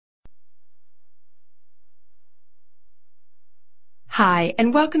Hi,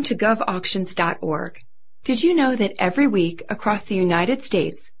 and welcome to govauctions.org. Did you know that every week across the United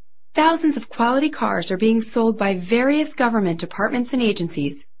States, thousands of quality cars are being sold by various government departments and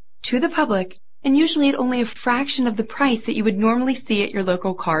agencies to the public, and usually at only a fraction of the price that you would normally see at your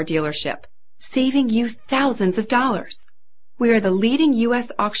local car dealership, saving you thousands of dollars? We are the leading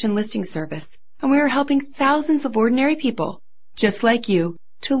U.S. auction listing service, and we are helping thousands of ordinary people, just like you,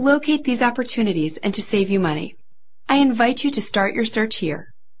 to locate these opportunities and to save you money. I invite you to start your search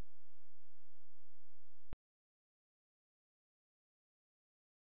here.